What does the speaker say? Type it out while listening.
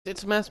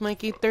It's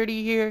MassMikey30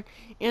 here,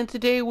 and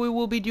today we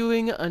will be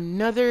doing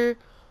another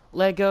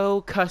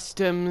Lego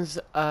Customs,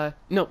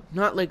 no,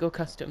 not Lego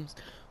Customs,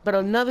 but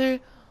another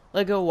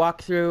Lego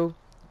walkthrough,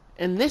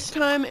 and this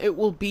time it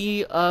will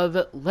be of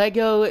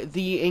Lego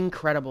The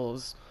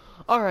Incredibles.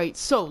 Alright,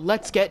 so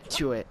let's get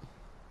to it.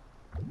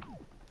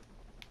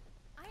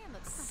 I am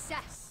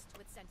obsessed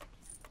with scented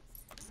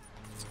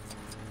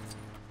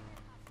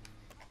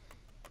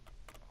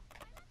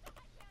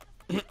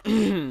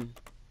candles.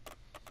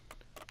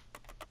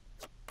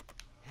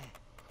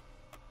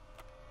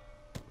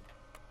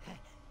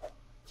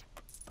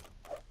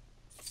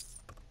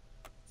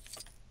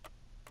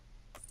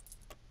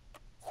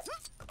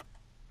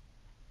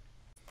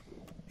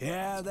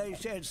 Yeah, they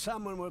said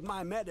someone with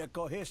my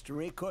medical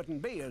history couldn't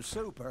be a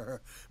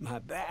super. My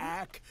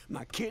back,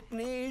 my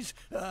kidneys,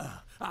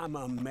 I'm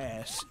a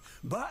mess.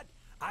 But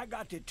I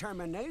got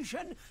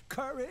determination,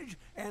 courage,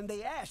 and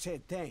the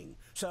acid thing,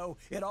 so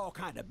it all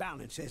kind of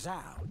balances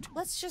out.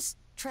 Let's just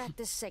track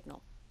this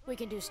signal. We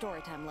can do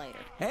story time later.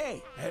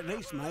 Hey, at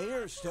least my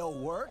ears still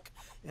work.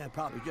 Yeah,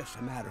 probably just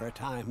a matter of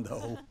time,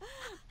 though.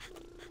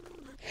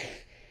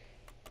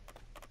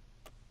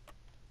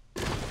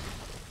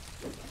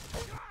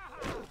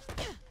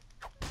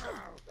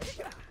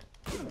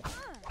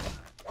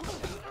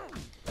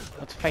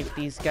 Let's fight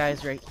these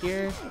guys right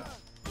here.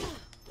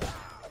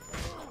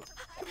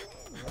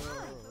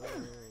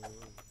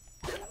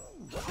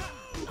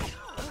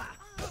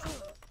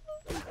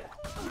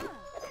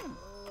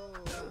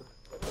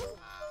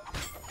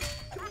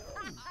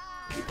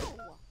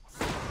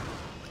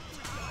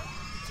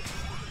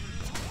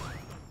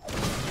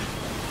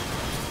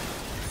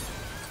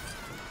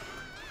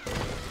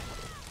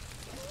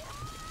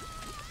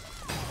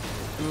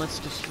 And let's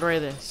destroy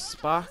this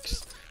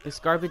box, this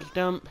garbage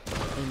dump,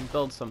 and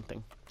build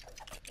something.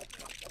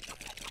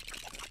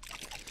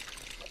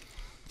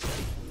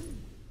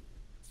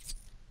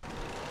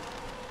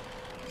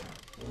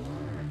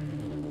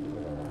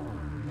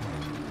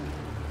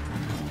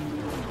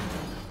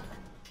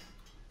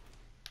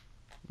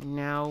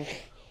 Now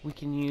we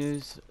can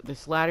use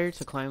this ladder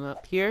to climb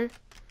up here,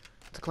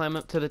 to climb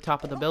up to the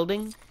top of the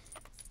building.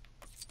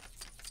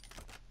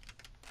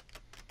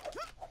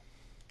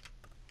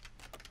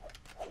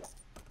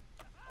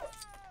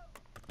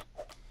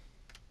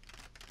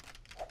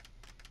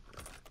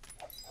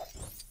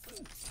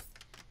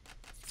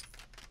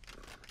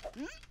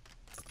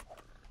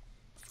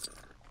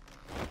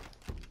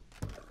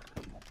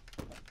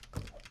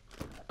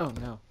 Oh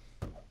no.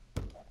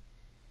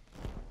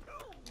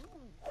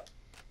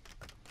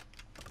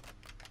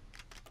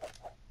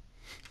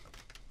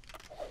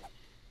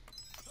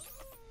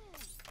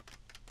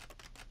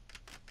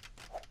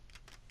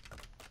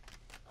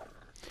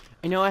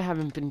 I know I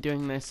haven't been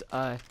doing this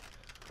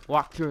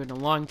walkthrough in a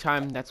long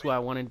time, that's why I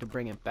wanted to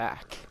bring it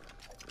back.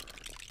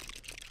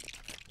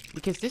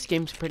 Because this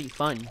game's pretty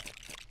fun.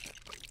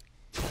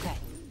 Okay.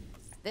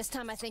 This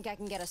time I think I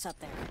can get us up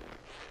there.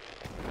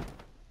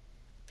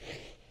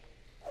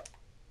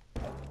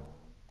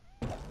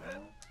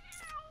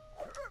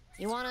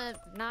 You wanna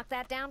knock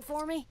that down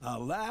for me? A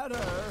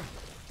ladder?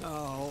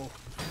 Oh,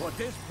 what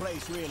this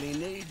place really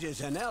needs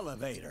is an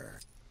elevator.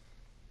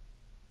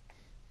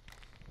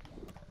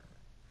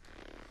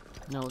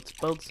 Now let's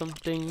build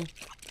something.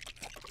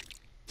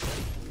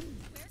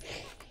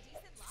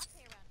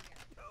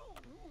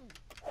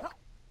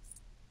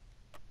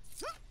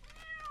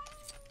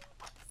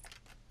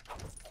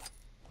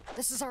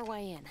 This is our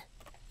way in.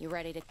 You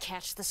ready to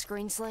catch the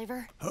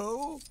screenslaver?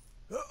 Who?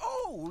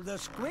 Oh, the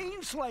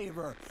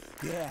screenslaver.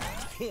 Yeah,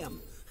 him.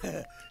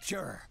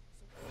 Sure.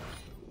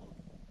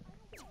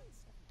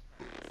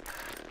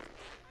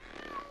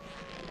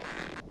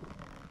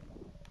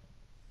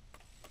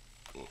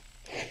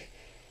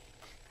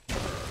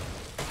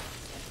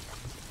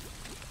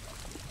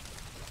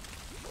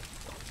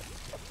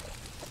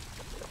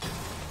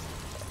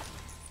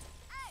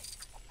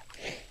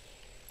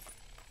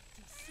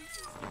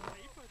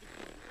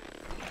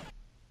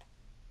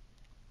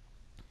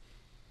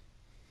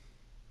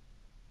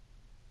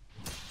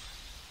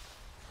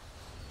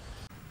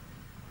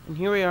 And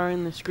here we are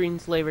in the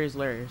screenslaver's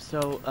lair.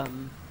 So,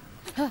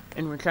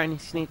 and we're trying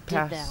to sneak Did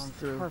that past on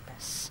through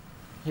purpose.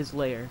 his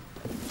lair.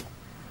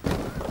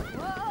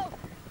 Whoa!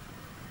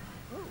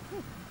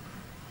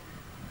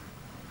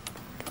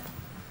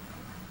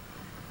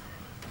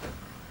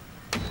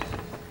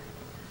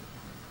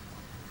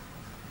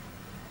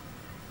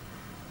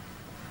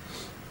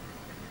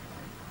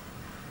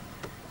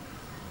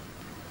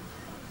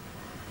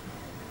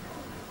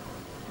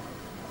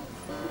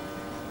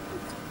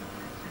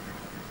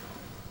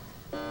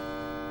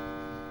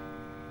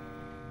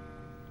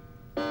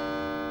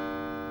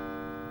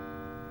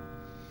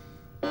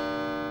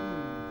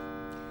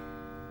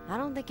 I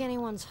don't think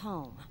anyone's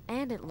home,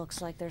 and it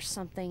looks like there's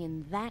something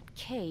in that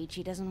cage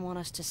he doesn't want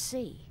us to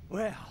see.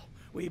 Well,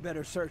 we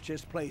better search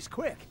this place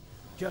quick.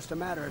 Just a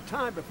matter of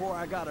time before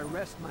I gotta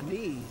rest my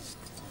knees.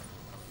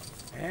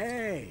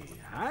 Hey,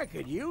 I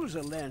could use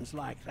a lens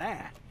like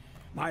that.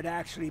 Might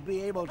actually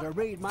be able to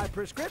read my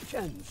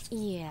prescriptions.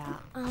 Yeah,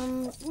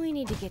 we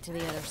need to get to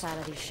the other side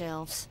of these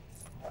shelves.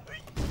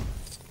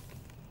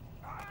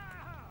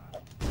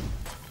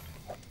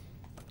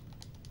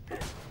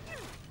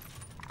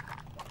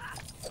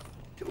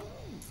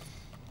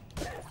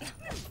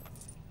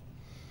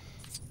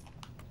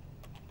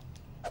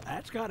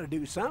 That's got to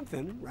do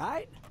something,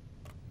 right?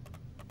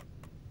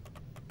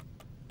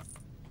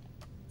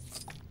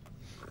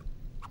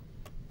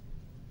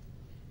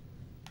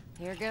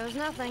 Here goes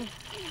nothing.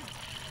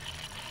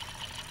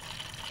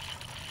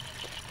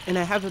 And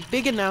I have a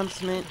big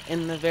announcement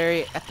at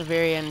the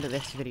very end of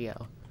this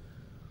video.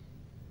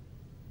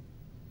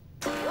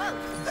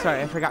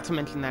 Sorry, I forgot to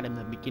mention that in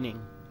the beginning.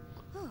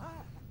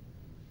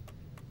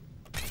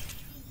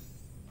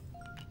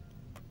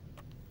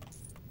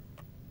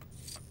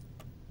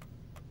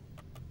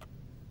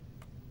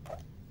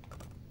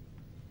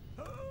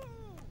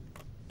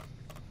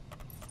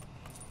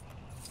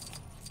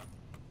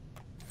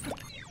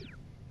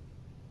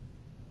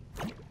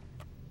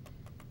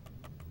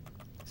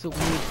 So we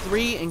need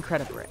 3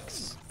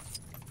 Incredibricks.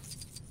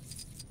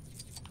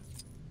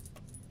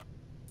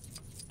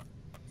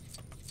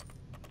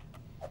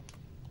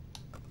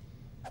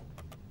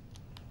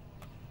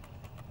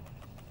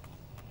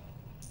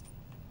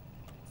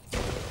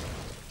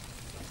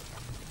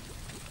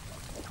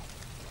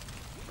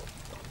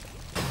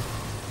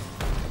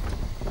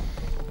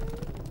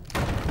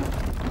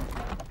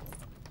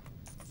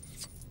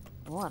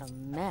 What a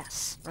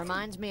mess.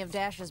 Reminds me of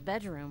Dash's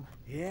bedroom.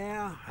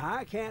 Yeah,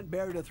 I can't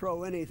bear to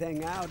throw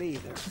anything out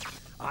either.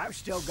 I've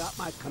still got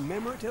my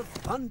commemorative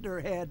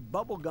Thunderhead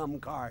bubblegum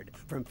card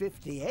from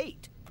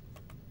 '58.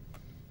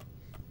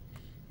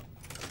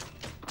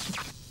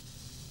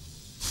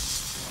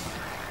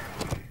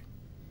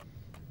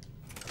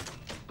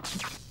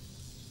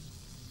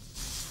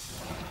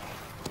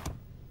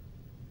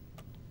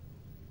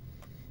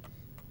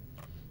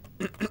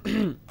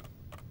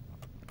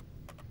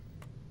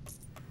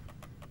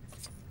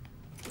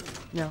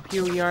 Now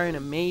here we are in a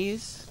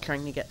maze,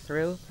 trying to get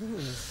through.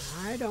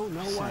 I don't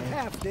know what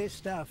half this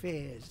stuff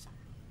is.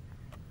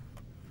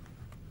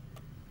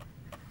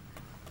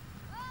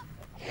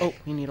 Oh,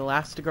 we need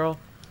Elastigirl.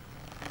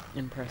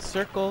 And press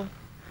circle.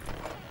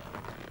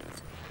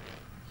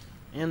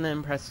 And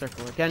then press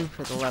circle again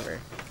for the lever.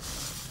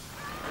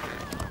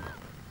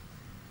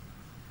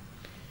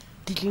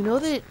 Did you know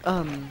that,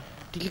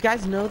 did you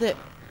guys know that,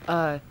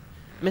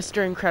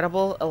 Mr.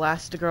 Incredible,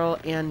 Elastigirl,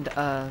 and,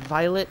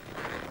 Violet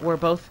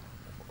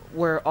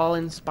were all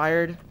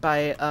inspired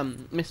by,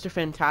 Mr.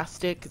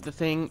 Fantastic, The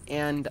Thing,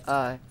 and,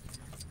 I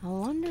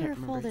wonder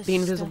if all this The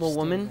Invisible stuff still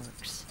Woman?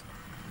 works.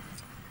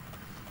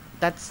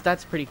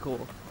 That's pretty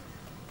cool.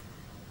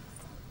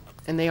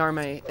 And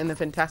and the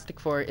Fantastic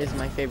Four is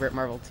my favorite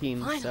Marvel team,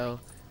 Finally. so.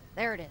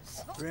 There it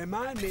is.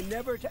 Remind me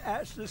never to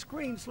ask the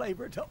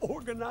screenslaver to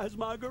organize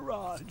my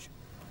garage.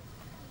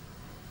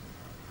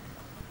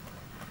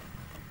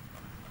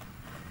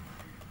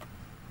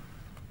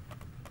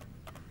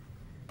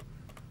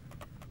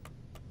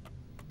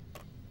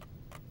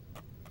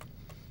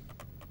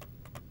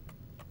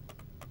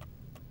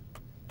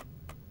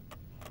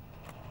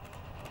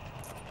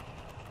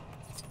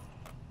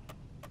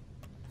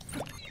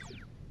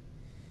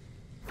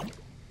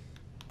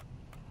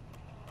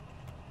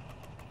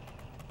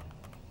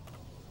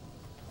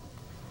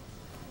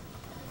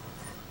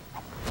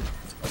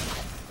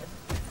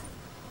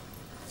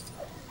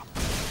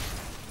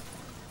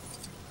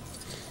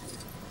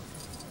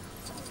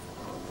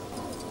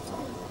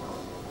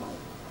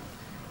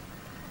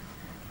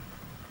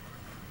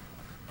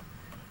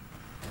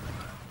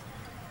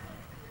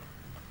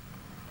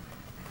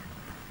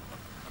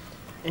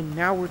 And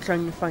now we're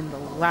trying to find the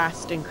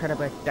last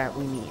Incredibrick that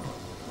we need.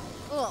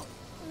 Ugh.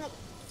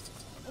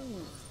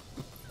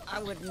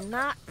 I would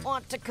not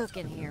want to cook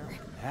in here.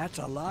 That's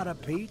a lot of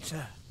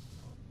pizza.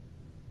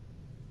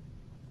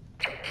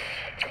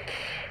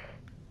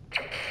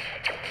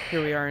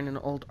 Here we are in an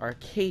old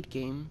arcade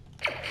game.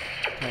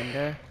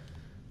 Kinda.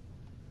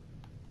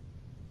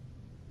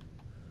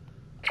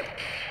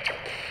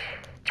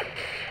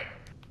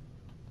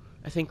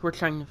 I think we're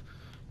trying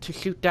to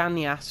shoot down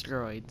the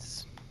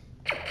asteroids.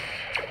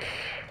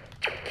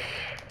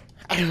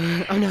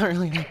 I'm not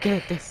really that good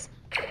at this.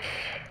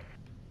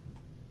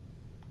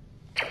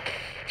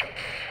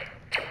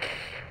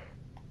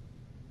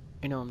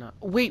 I know I'm not.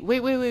 Wait.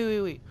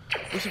 We're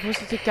supposed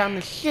to take down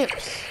the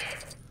ships.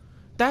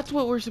 That's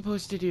what we're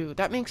supposed to do.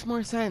 That makes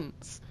more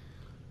sense.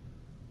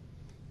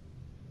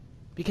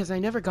 Because I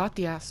never got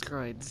the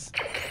asteroids.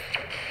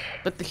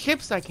 But the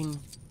ships I can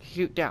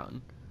shoot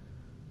down.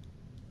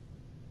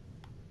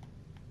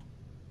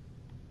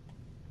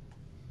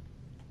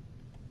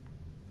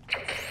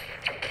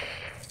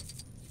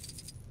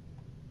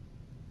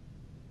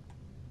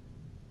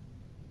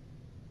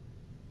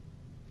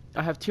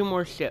 I have 2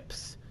 more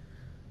ships.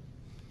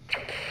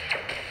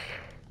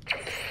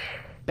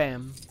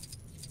 Bam.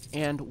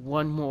 And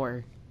 1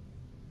 more.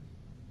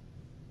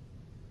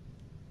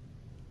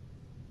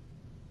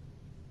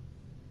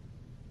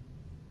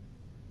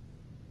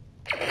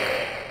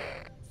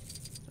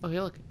 Oh, hey,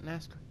 look, an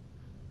asteroid.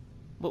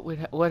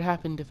 What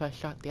happened if I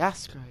shot the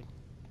asteroid?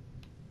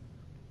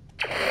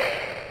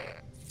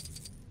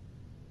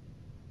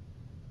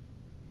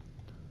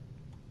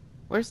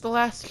 Where's the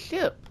last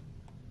ship?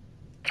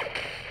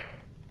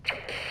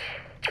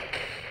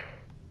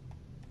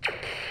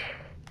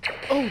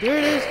 Oh, there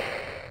it is.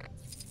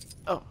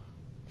 Oh,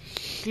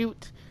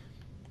 shoot.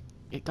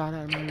 It got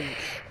out of my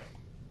reach.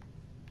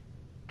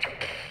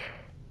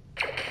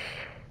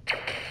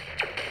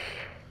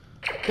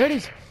 There it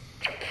is.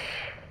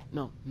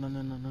 No.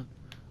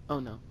 Oh,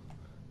 no.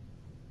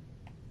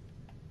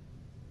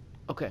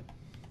 Okay.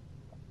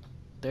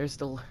 Where's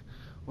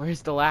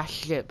the last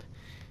ship?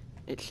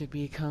 It should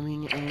be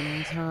coming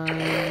anytime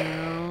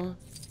now.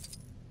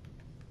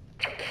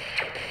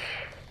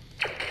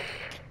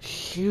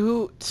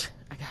 Shoot!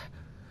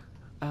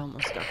 I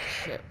almost got the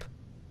ship.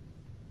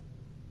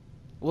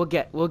 We'll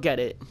get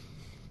it.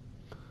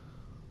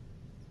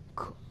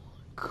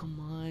 Come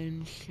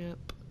on,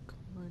 ship.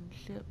 Come on,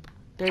 ship.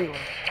 There you are.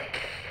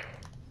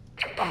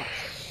 Oh,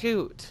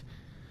 shoot.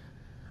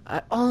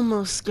 I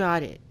almost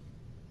got it.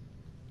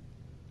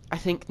 I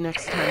think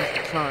next time is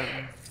the charm.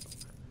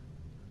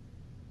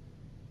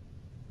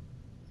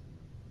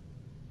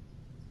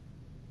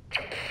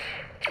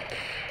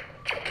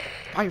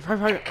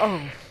 Fire.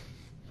 Oh.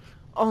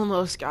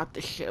 Almost got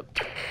the ship.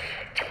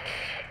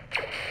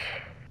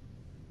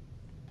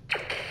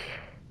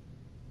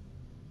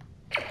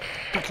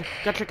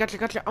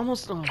 Gotcha.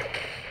 Almost. Oh.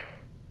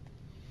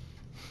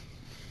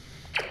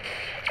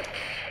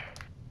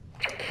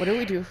 What do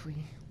we do if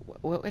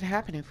what would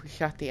happen if we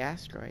shot the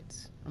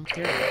asteroids? I'm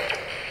curious.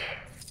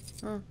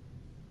 Oh.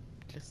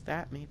 Just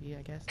that, maybe,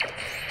 I guess.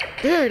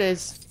 There it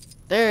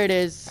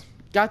is.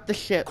 Got the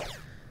ship.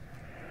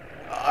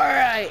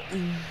 Alright.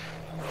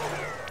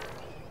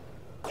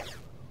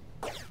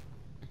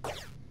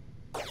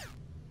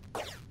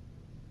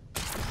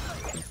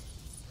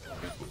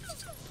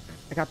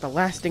 I got the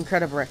last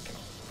Incredibrick.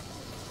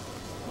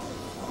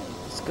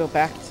 Let's go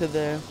back to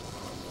the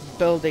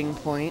building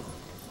point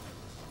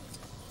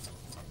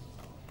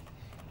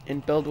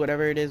and build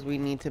whatever it is we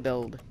need to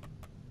build.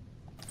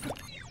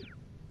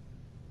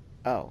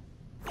 Oh.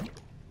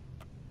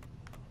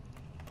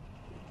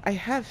 I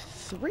have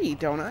 3,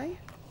 don't I?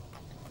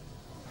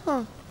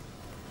 Huh.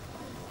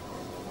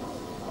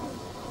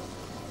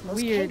 Those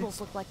Weird.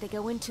 cables look like they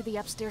go into the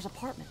upstairs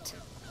apartment.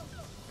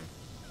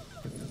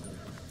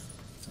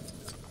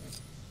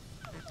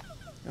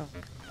 Oh.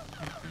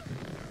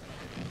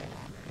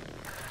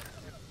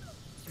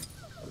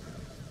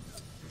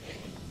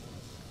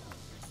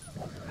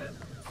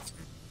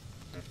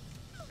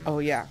 Oh,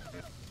 yeah.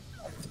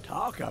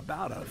 Talk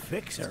about a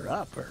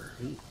fixer-upper.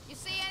 You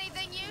see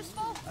anything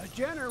useful? A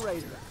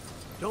generator.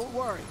 Don't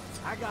worry,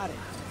 I got it.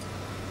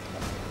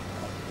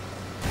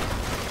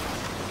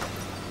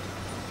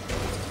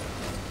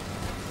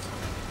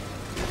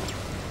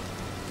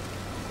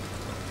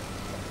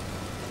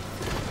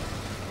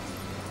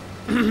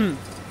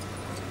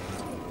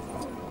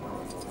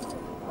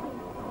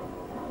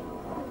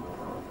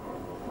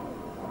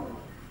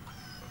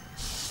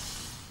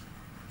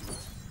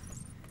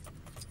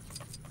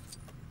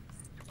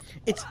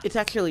 It's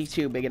actually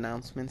 2 big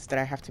announcements that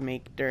I have to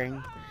make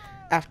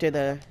after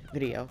the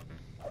video.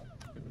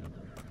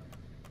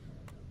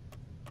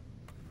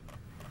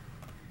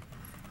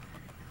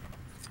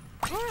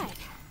 Alright,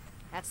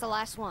 that's the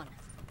last one.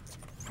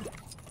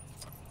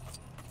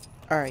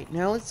 Alright,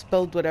 now let's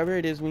build whatever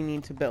it is we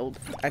need to build.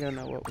 I don't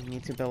know what we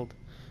need to build,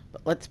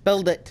 but let's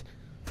build it.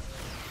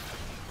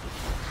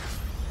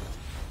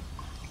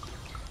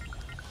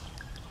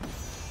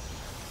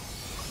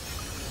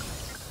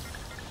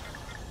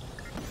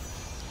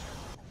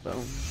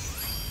 Boom.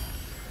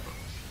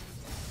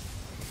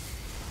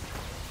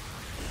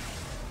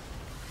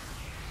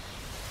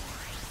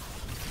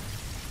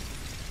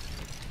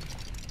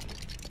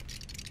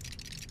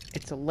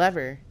 It's a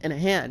lever and a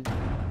hand.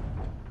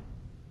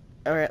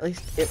 Or at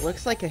least it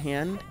looks like a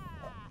hand.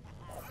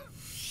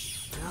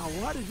 Now,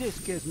 what is this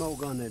gizmo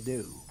gonna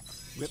do?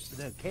 Rip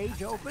the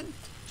cage open?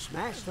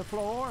 Smash the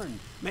floor and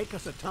make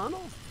us a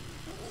tunnel?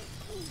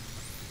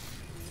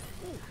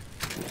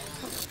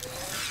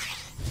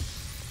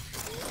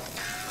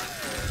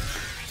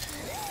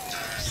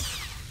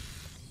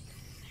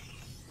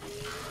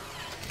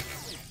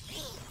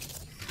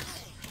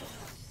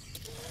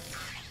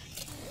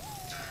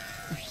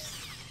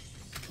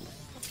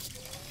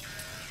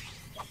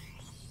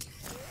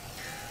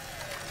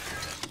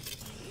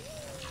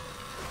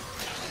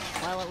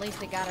 Well, at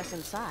least it got us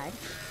inside.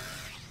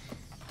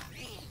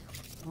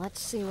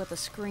 Let's see what the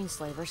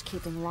screenslaver's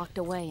keeping locked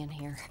away in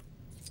here.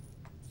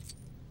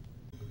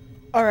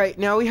 Alright,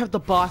 now we have the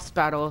boss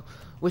battle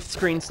with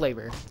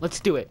Screenslaver. Let's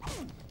do it.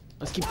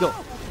 Let's keep going.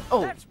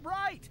 Oh! That's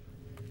right!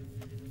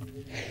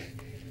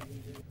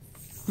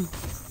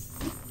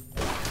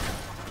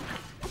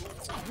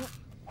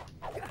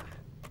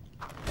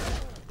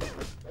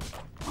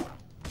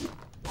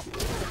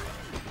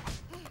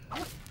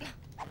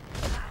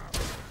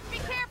 Be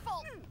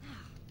careful!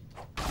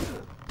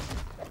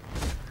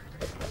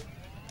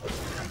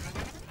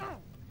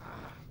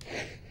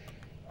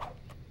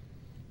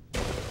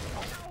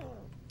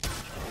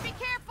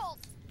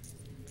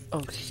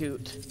 Oh,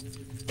 shoot.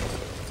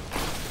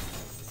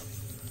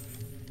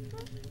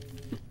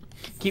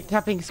 Keep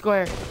tapping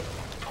square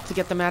to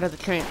get them out of the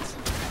trance.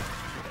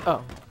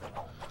 Oh.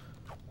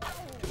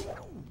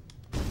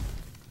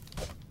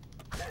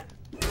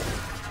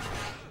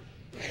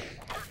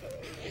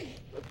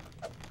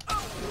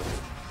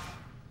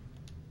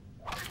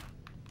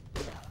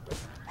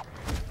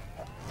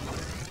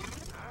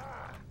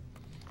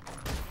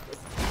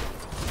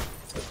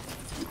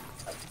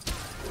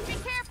 Be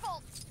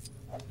careful!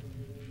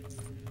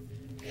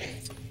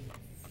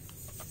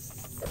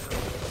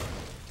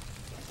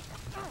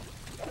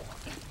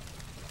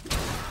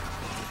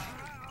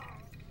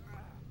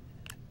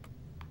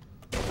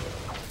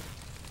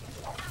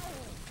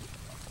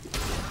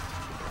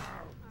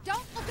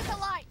 Don't look at the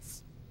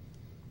lights!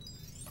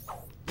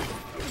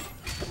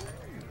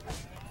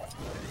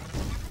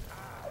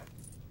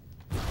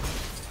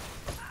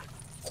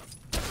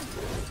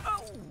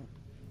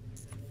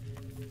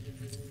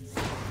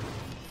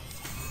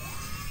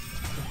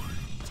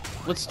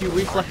 Let's do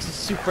reflexes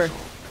super.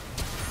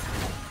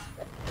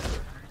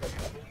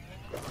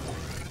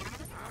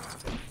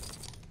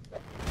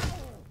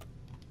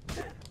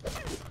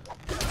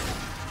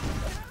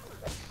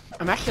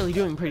 I'm actually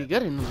doing pretty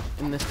good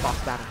in this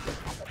boss battle.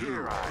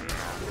 Here I am.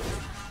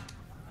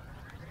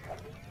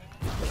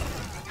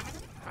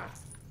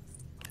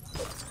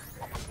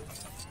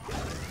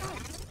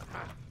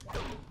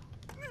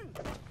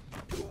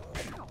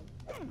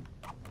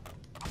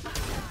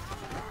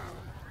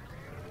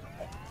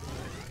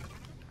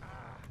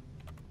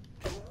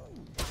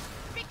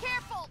 Be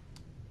careful!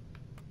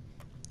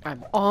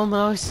 I'm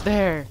almost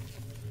there.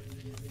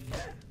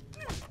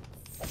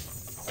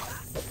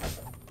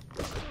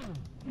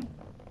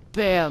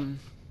 Bam.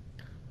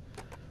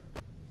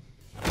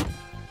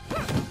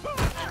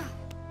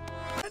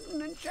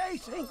 And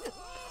chasing.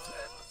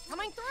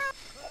 Coming through!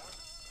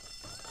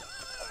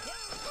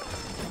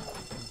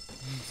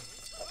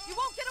 You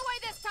won't get away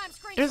this time,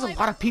 Screen There's a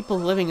lot of people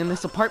living in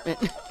this apartment.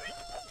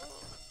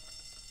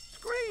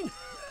 Screen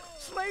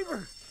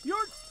Slaver,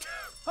 you're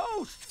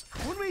host.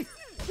 When we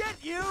get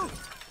you.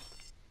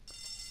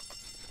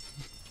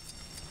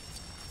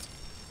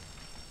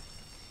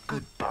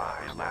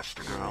 Goodbye,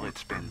 Elastigirl.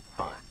 It's been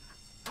fun.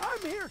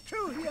 I'm here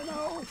too, you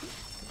know.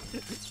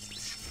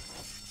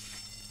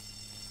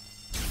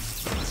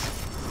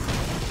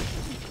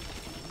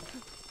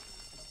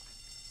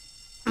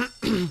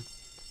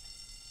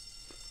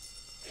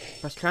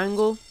 Press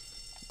triangle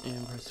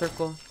and press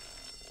circle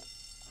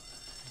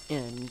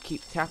and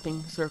keep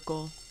tapping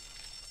circle.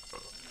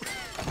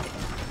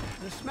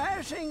 The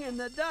smashing and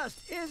the dust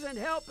isn't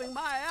helping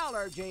my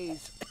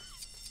allergies.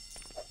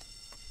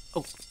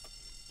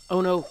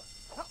 Oh no.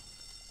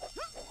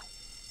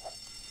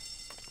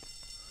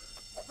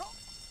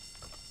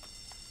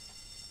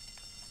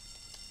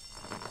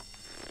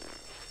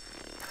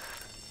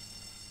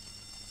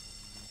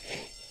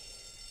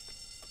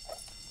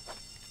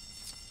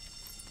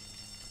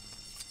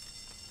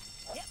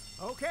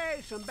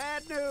 Okay, some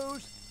bad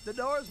news. The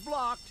door's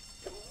blocked.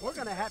 We're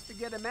gonna have to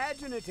get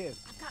imaginative.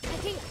 I've got an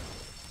idea.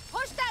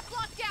 Push that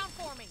block down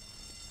for me.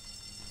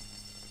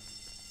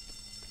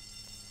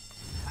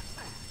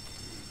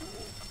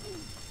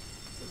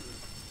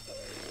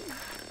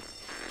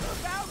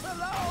 Look out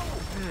below!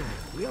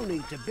 We'll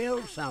need to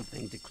build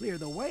something to clear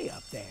the way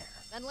up there.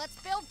 Then let's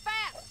build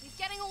fast. He's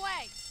getting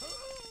away.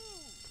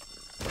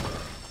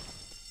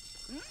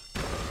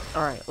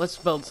 Alright, let's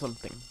build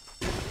something.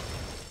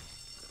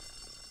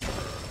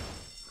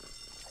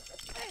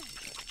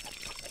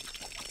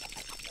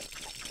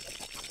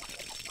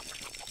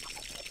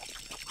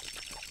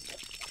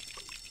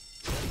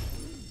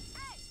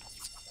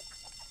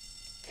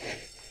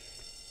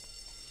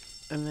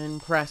 And then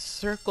press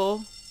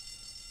circle.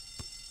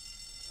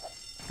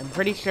 I'm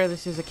pretty sure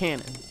this is a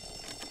cannon,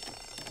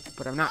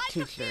 but I'm not Light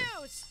too the sure.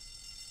 fuse.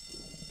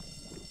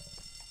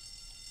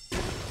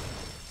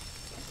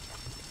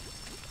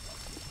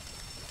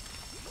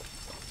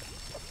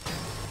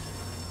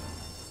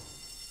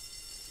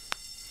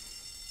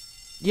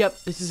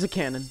 Yep, this is a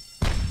cannon.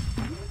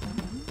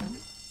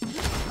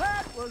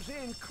 That was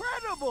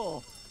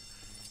incredible!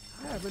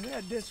 I haven't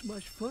had this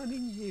much fun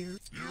in years.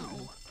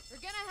 You're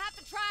gonna have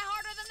to try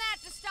harder than that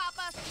to stop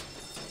us.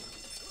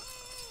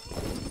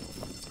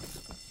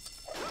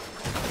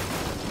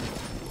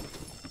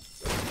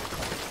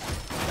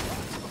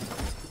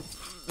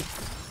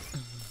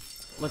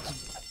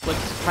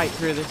 Let's fight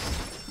through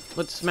this.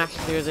 Let's smash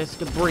through this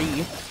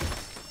debris.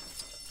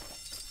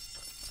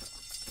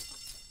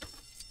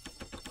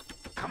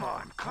 Come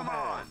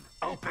on,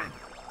 open.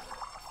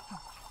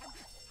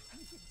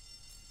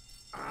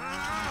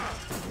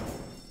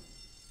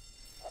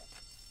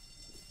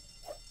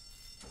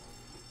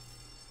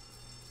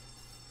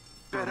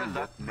 Better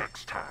luck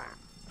next time.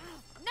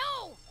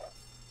 No!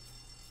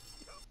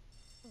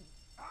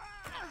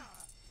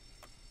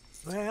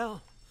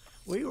 Well,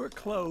 we were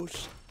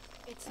close.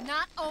 It's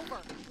not over.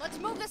 Let's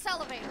move this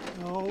elevator.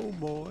 Oh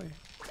boy.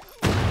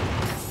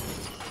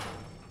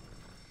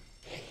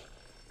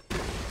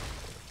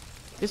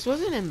 This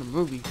wasn't in the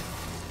movie.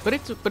 But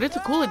it's a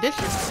cool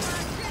addition.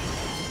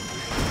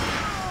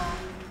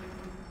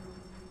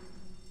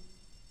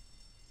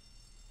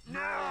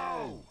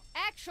 No!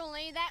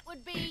 Actually, that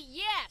would be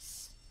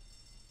yes.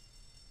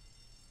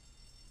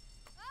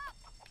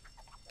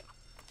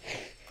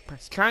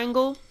 Press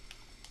triangle.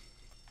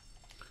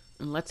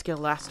 And let's get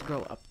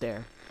Elastigirl up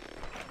there.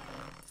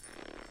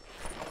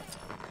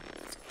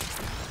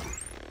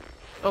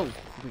 Oh,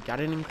 we got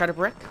an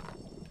incredible wreck.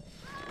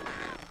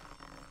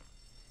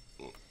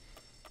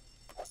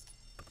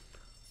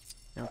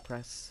 Now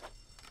press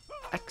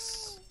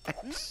X,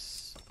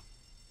 X.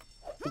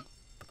 Ooh.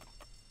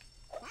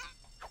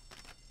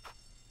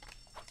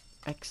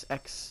 X,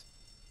 X.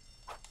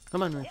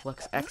 Come on,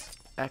 Reflex. X,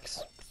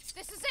 X,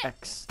 This is it.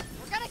 X.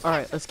 We're gonna catch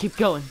Alright, let's keep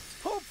going.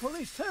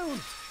 Hopefully soon,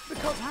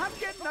 because I'm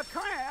getting a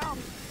cramp.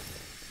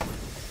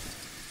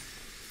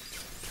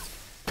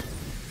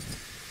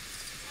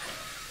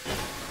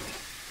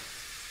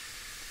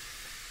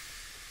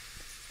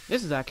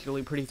 This is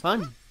actually pretty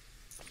fun.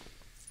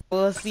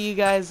 Well, let's see you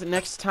guys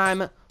next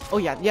time. Oh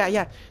yeah,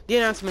 the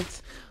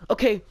announcements.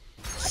 Okay,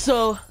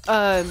 so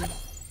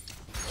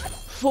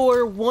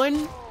for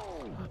one,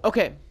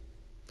 okay,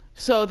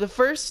 so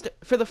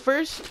for the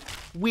first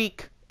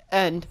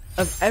weekend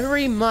of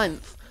every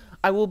month,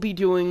 I will be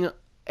doing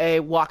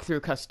a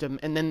walkthrough custom,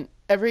 and then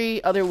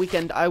every other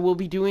weekend I will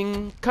be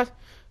doing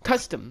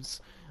customs.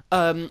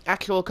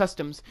 Actual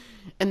customs.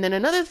 And then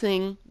another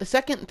thing, the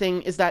second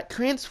thing, is that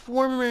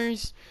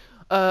Transformers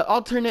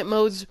alternate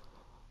modes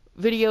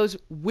videos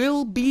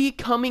will be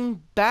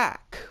coming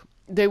back.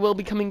 They will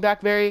be coming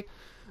back very,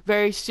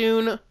 very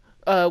soon.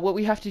 What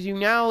we have to do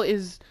now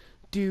is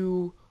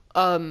do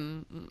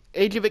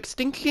Age of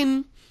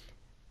Extinction,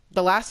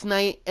 The Last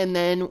Night, and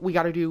then we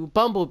gotta do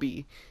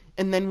Bumblebee.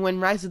 And then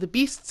when Rise of the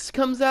Beasts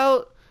comes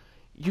out,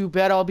 you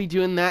bet I'll be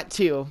doing that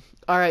too.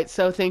 Alright,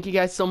 so thank you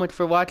guys so much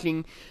for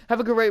watching. Have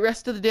a great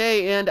rest of the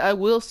day, and I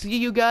will see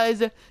you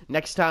guys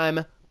next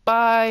time.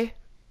 Bye!